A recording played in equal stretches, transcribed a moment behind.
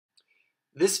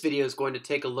This video is going to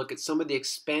take a look at some of the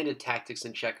expanded tactics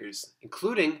in checkers,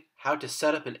 including how to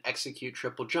set up and execute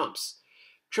triple jumps.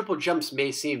 Triple jumps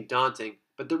may seem daunting,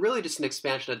 but they're really just an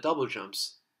expansion of double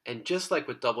jumps. And just like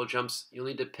with double jumps, you'll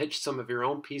need to pitch some of your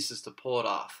own pieces to pull it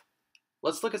off.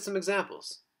 Let's look at some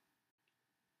examples.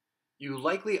 You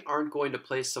likely aren't going to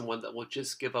play someone that will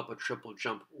just give up a triple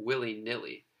jump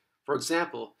willy-nilly. For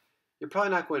example, you're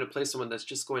probably not going to play someone that's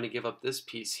just going to give up this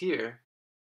piece here.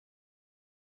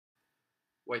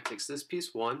 White takes this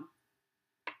piece, 1,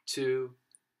 2,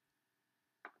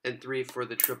 and 3 for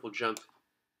the triple jump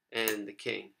and the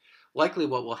king. Likely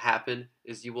what will happen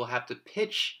is you will have to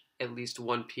pitch at least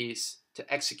one piece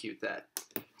to execute that.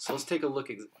 So let's take a look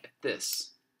at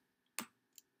this.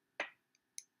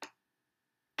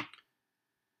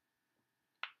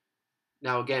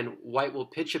 Now again, white will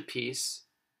pitch a piece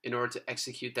in order to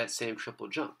execute that same triple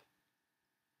jump.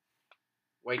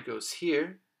 White goes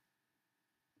here,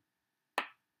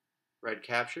 red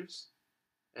captures,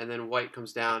 and then white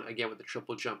comes down again with the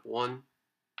triple jump, 1,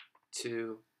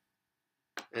 2,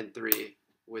 and 3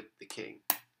 with the king.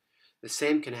 The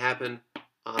same can happen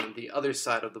on the other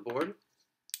side of the board.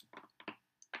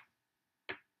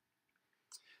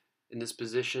 In this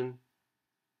position,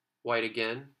 white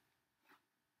again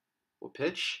will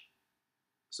pitch,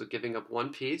 so giving up one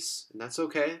piece, and that's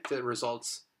okay if it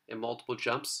results in multiple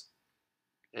jumps.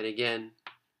 And again,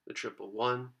 the triple,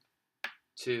 1,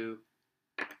 2,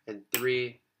 and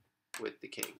 3 with the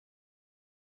king.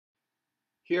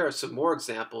 Here are some more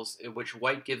examples in which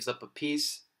white gives up a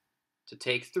piece to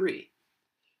take 3.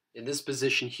 In this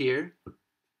position here,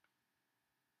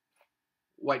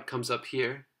 white comes up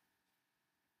here,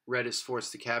 red is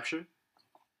forced to capture.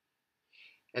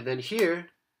 And then here,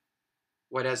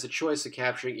 white has a choice of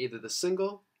capturing either the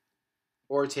single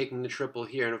or taking the triple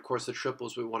here. And of course the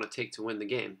triples we want to take to win the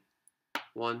game.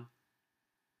 1,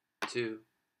 2,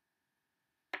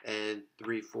 and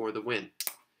 3 for the win.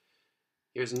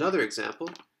 Here's another example.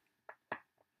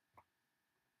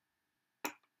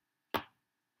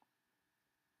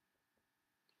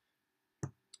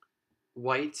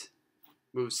 White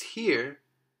moves here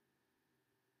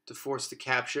to force the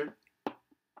capture.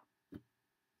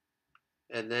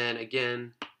 And then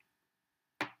again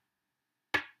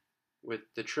with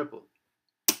the triple.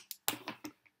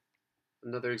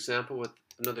 Another example with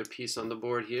another piece on the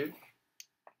board here.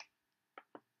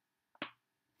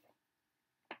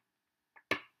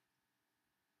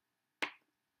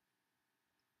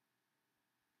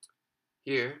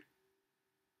 Here,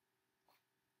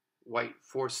 white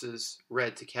forces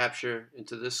red to capture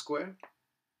into this square.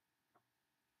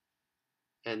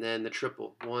 And then the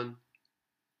triple, 1,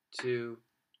 2,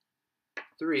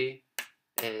 3,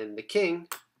 and the king.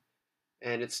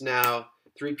 And it's now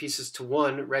 3 pieces to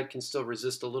 1. Red can still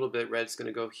resist a little bit. Red's going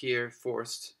to go here,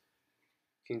 forced.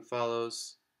 King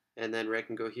follows. And then red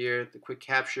can go here, the quick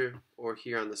capture, or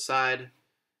here on the side.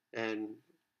 And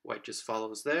white just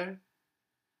follows there.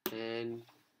 And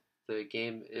the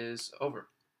game is over.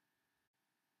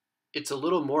 It's a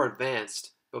little more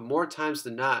advanced, but more times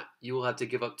than not, you will have to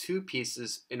give up 2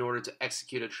 pieces in order to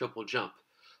execute a triple jump.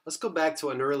 Let's go back to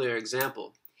an earlier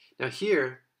example. Now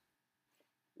here,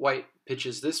 white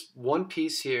pitches this one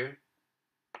piece here,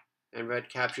 and red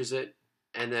captures it,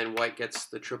 and then white gets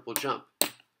the triple jump.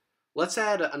 Let's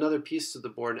add another piece to the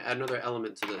board and add another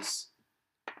element to this.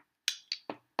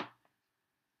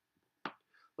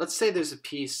 Let's say there's a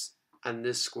piece on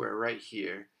this square right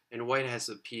here, and white has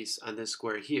a piece on this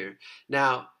square here.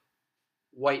 Now,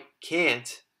 white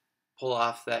can't pull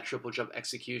off that triple jump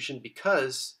execution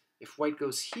because if white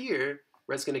goes here,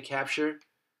 red's going to capture,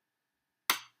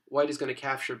 white is going to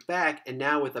capture back, and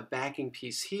now with a backing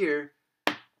piece here,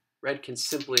 red can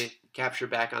simply capture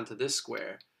back onto this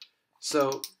square.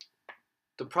 So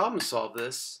to problem solve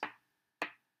this,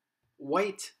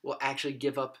 white will actually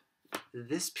give up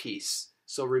this piece,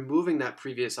 so removing that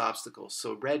previous obstacle.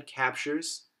 So red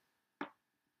captures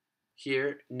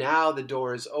here. Now the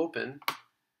door is open.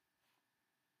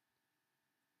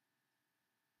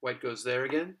 White goes there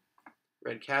again.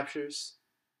 Red captures,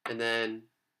 and then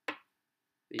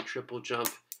the triple jump,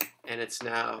 and it's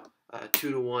now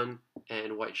 2 to 1,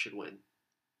 and white should win.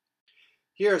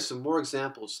 Here are some more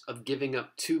examples of giving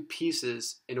up 2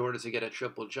 pieces in order to get a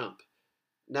triple jump.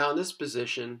 Now in this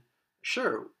position,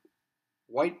 sure,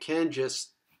 white can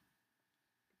just,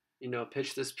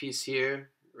 pitch this piece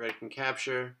here. Red can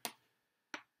capture.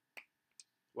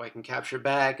 White can capture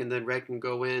back, and then red can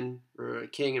go in for a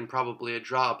king and probably a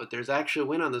draw. But there's actually a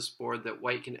win on this board that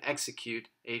white can execute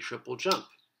a triple jump.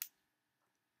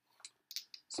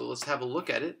 So let's have a look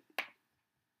at it.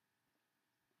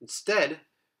 Instead,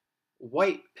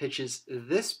 white pitches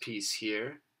this piece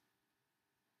here.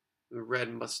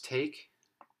 Red must take.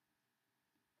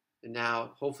 And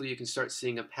now, hopefully you can start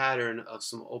seeing a pattern of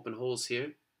some open holes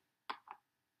here.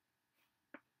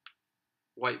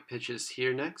 White pitches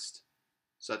here next.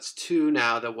 So that's 2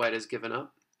 now that white has given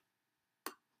up.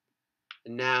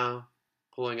 And now,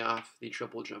 pulling off the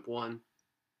triple jump. 1,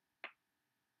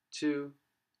 2,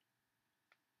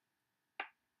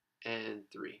 and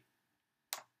 3.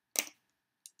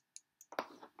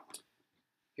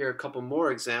 Here are a couple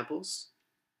more examples.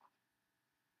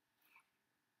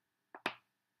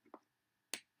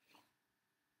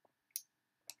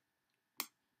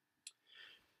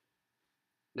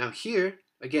 Now here,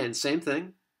 again, same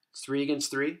thing. It's 3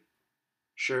 against 3.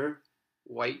 Sure,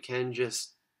 white can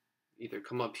just either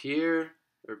come up here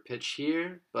or pitch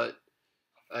here, but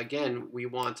again, we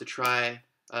want to try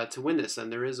to win this,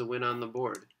 and there is a win on the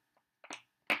board.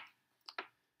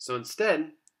 So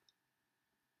instead,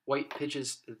 white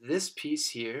pitches this piece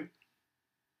here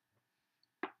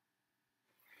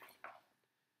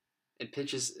and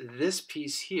pitches this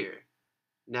piece here.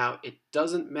 Now, it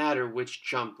doesn't matter which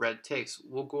jump red takes.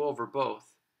 We'll go over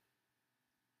both.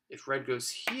 If red goes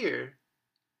here,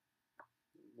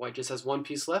 white just has 1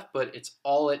 piece left, but it's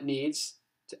all it needs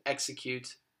to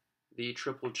execute the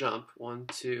triple jump. 1,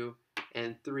 2,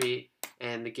 and 3,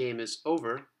 and the game is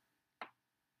over.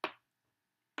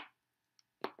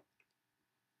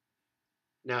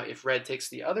 Now, if red takes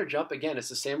the other jump, again, it's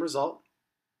the same result.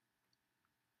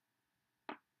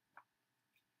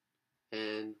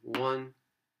 And 1,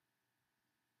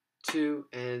 2,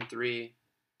 and 3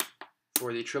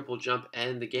 for the triple jump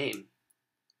and the game.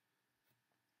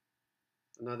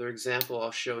 Another example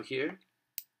I'll show here.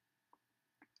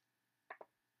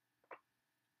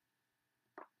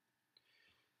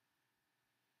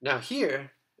 Now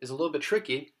here is a little bit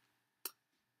tricky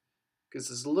because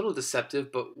it's a little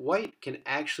deceptive, but white can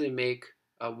actually make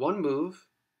one move,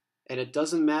 and it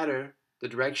doesn't matter the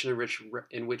direction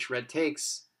in which red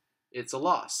takes, it's a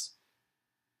loss.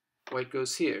 White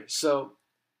goes here. So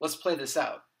let's play this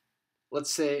out.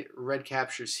 Let's say red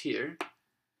captures here.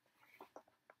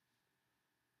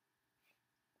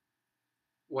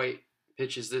 White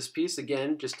pitches this piece,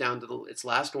 again, just down to its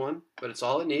last one, but it's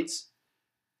all it needs.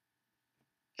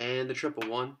 And the triple.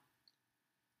 1,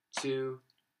 2,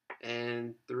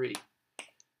 and 3.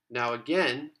 Now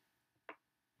again,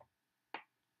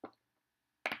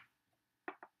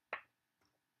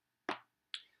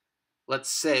 let's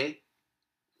say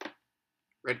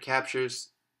red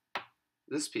captures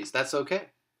this piece. That's okay.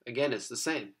 Again, it's the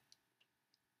same.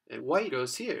 And white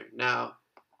goes here. Now,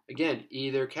 again,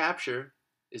 either capture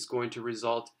is going to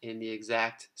result in the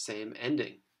exact same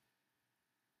ending.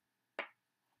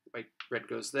 Red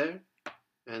goes there,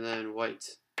 and then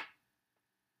white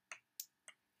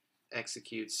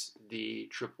executes the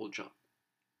triple jump.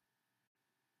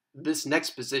 This next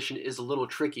position is a little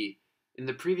tricky. In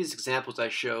the previous examples I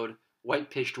showed,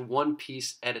 white pitched 1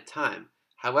 piece at a time.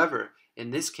 However,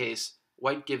 in this case,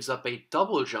 white gives up a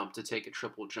double jump to take a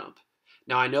triple jump.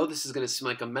 Now I know this is going to seem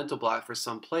like a mental block for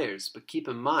some players, but keep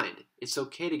in mind, it's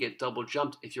okay to get double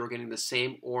jumped if you're getting the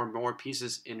same or more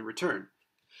pieces in return.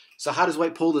 So how does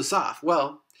white pull this off?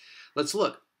 Well, let's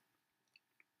look.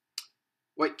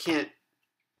 White can't,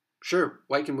 sure,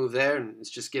 white can move there, and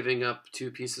it's just giving up 2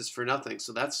 pieces for nothing,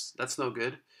 so that's no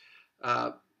good.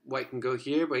 White can go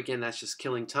here, but again, that's just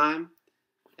killing time.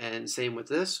 And same with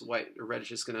this, red is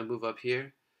just going to move up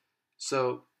here.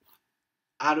 So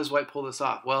how does white pull this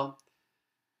off? Well,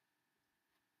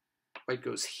 white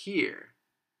goes here.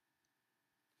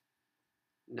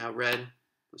 Now red,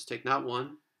 let's take not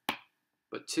 1,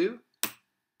 but 2.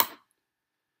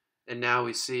 And now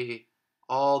we see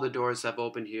all the doors have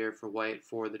opened here for white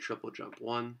for the triple jump.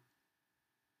 1,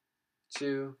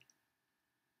 2,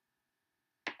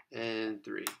 and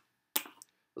 3.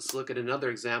 Let's look at another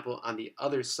example on the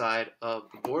other side of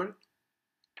the board.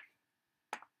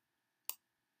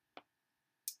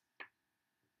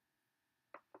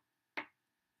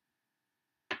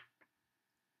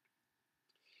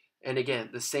 And again,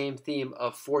 the same theme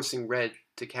of forcing red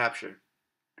to capture.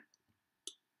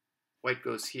 White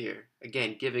goes here,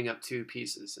 again, giving up 2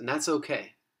 pieces, and that's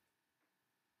okay.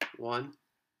 1,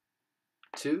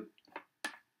 2,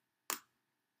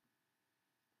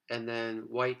 and then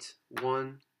white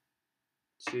 1,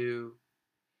 2,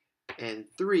 and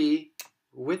 3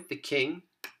 with the king.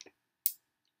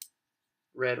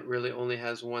 Red really only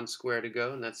has 1 square to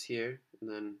go, and that's here, and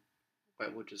then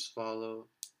white will just follow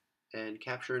and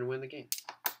capture and win the game.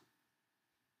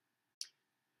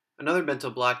 Another mental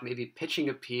block may be pitching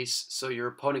a piece so your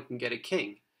opponent can get a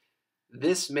king.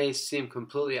 This may seem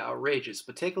completely outrageous,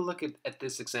 but take a look at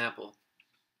this example.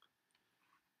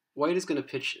 White is going to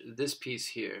pitch this piece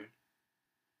here.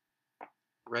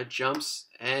 Red jumps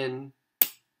and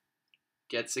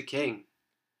gets a king.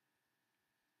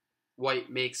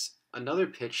 White makes another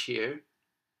pitch here.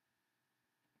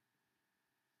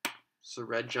 So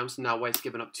red jumps. Now white's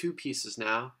given up 2 pieces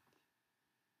now,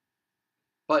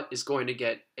 but is going to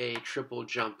get a triple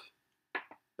jump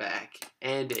back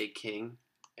and a king.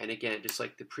 And again, just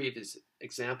like the previous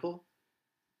example,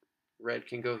 red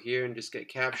can go here and just get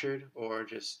captured, or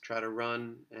just try to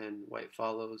run and white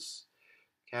follows,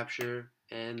 capture,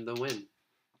 and the win.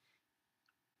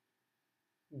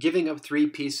 Giving up 3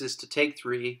 pieces to take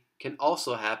 3 can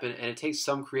also happen, and it takes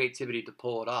some creativity to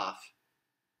pull it off.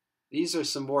 These are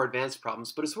some more advanced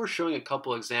problems, but it's worth showing a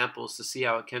couple examples to see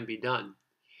how it can be done.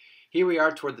 Here we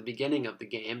are toward the beginning of the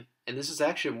game, and this is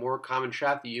actually a more common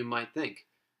trap than you might think.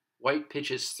 White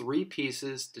pitches 3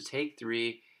 pieces to take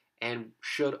 3 and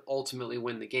should ultimately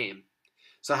win the game.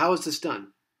 So how is this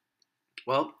done?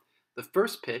 Well, the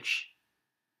first pitch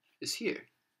is here.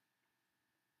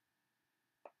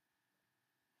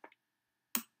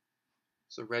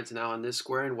 So red's now on this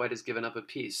square and white has given up a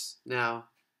piece. Now,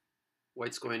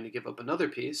 white's going to give up another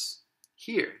piece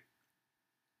here.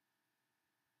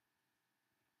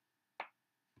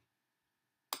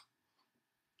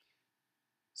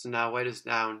 So now white is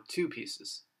down 2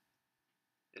 pieces.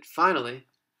 And finally,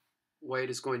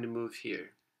 white is going to move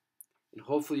here. And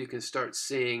hopefully you can start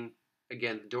seeing,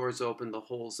 again, the doors open, the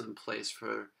holes in place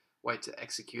for white to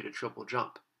execute a triple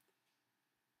jump.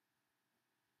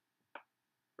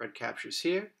 Red captures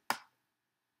here,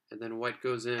 and then white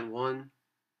goes in 1,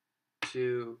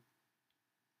 2,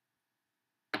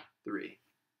 3.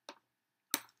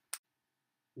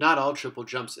 Not all triple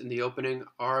jumps in the opening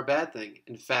are a bad thing.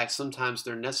 In fact, sometimes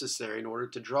they're necessary in order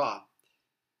to draw.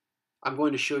 I'm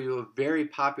going to show you a very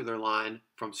popular line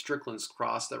from Strickland's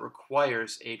cross that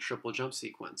requires a triple jump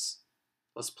sequence.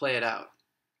 Let's play it out.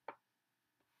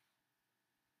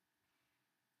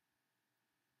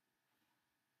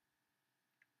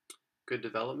 Good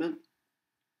development.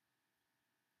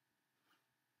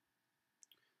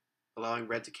 Allowing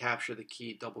red to capture the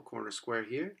key double corner square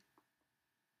here.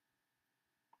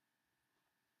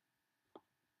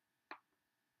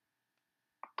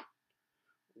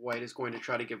 White is going to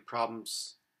try to give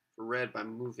problems for red by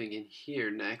moving in here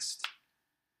next.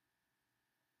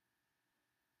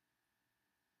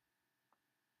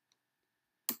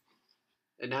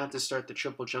 And now to start the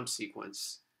triple jump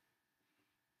sequence.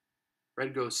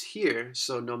 Red goes here,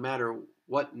 so no matter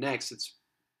what next, it's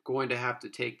going to have to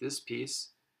take this piece,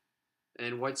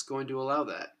 and white's going to allow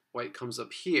that. White comes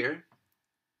up here,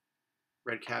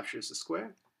 red captures the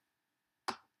square.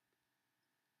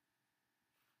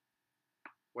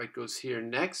 White goes here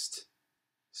next,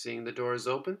 seeing the door is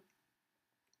open,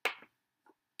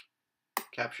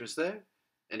 captures there,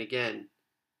 and again,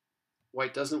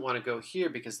 white doesn't want to go here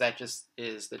because that just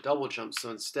is the double jump,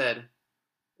 so instead,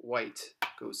 white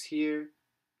goes here,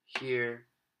 here,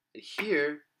 and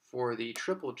here for the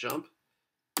triple jump,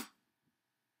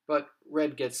 but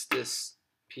red gets this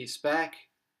piece back,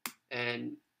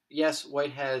 and yes,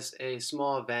 white has a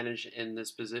small advantage in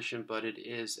this position, but it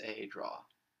is a draw.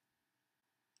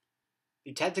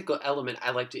 The tactical element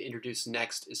I like to introduce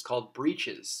next is called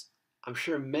breaches. I'm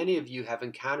sure many of you have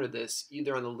encountered this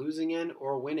either on the losing end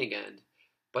or winning end,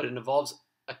 but it involves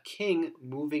a king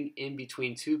moving in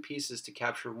between 2 pieces to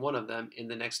capture one of them in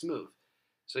the next move.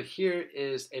 So here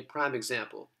is a prime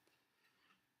example.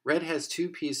 Red has 2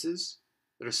 pieces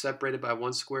that are separated by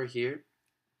 1 square here,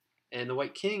 and the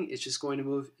white king is just going to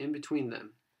move in between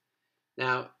them.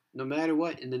 Now, no matter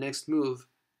what, in the next move,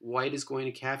 white is going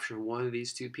to capture one of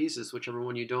these 2 pieces, whichever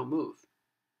one you don't move.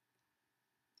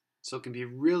 So it can be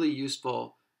really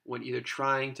useful when either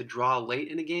trying to draw late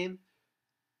in a game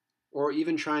or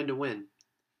even trying to win.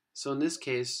 So in this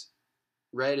case,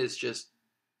 red is just,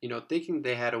 thinking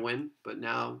they had a win, but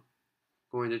now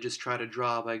going to just try to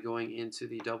draw by going into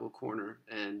the double corner,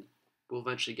 and will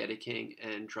eventually get a king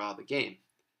and draw the game.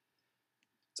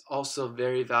 It's also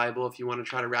very valuable if you want to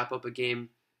try to wrap up a game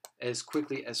as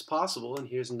quickly as possible, and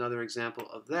here's another example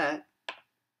of that.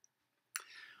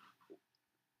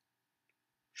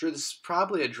 Sure, this is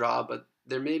probably a draw, but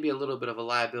there may be a little bit of a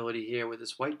liability here with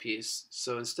this white piece,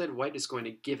 so instead white is going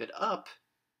to give it up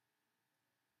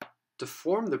to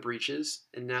form the breaches,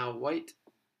 and now white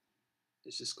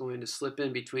is just going to slip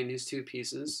in between these 2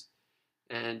 pieces,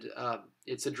 and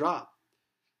it's a draw.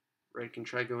 Red can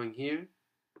try going here,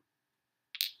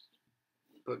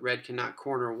 but red cannot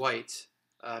corner white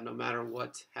no matter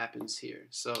what happens here.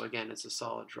 So again, it's a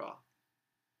solid draw.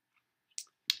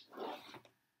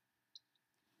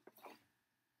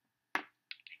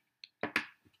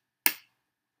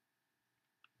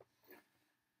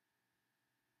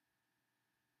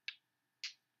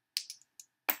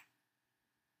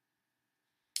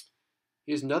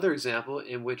 Here's another example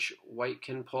in which white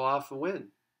can pull off a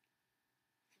win.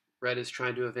 Red is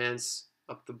trying to advance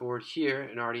up the board here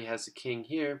and already has the king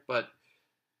here, but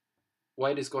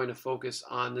white is going to focus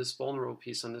on this vulnerable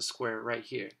piece on this square right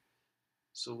here.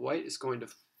 So white is going to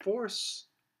force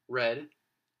red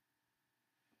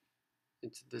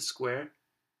into this square,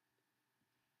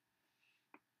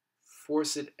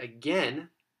 force it again.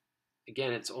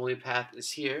 Again, its only path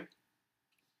is here.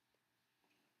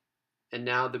 And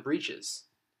now the breaches.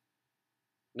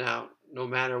 Now, no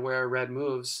matter where red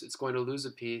moves, it's going to lose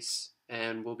a piece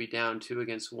and we'll be down 2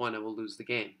 against 1 and we'll lose the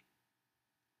game.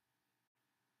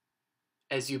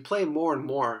 As you play more and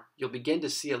more, you'll begin to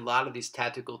see a lot of these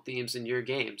tactical themes in your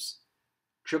games.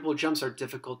 Triple jumps are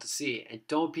difficult to see, and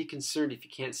don't be concerned if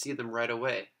you can't see them right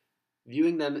away.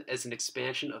 Viewing them as an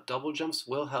expansion of double jumps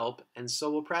will help, and so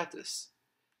will practice.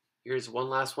 Here's one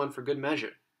last one for good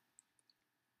measure.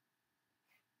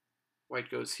 White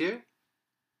goes here.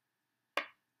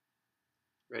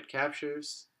 Red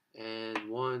captures, and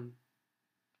 1,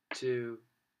 2,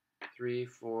 3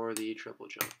 for the triple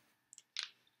jump.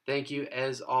 Thank you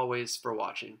as always for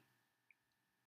watching.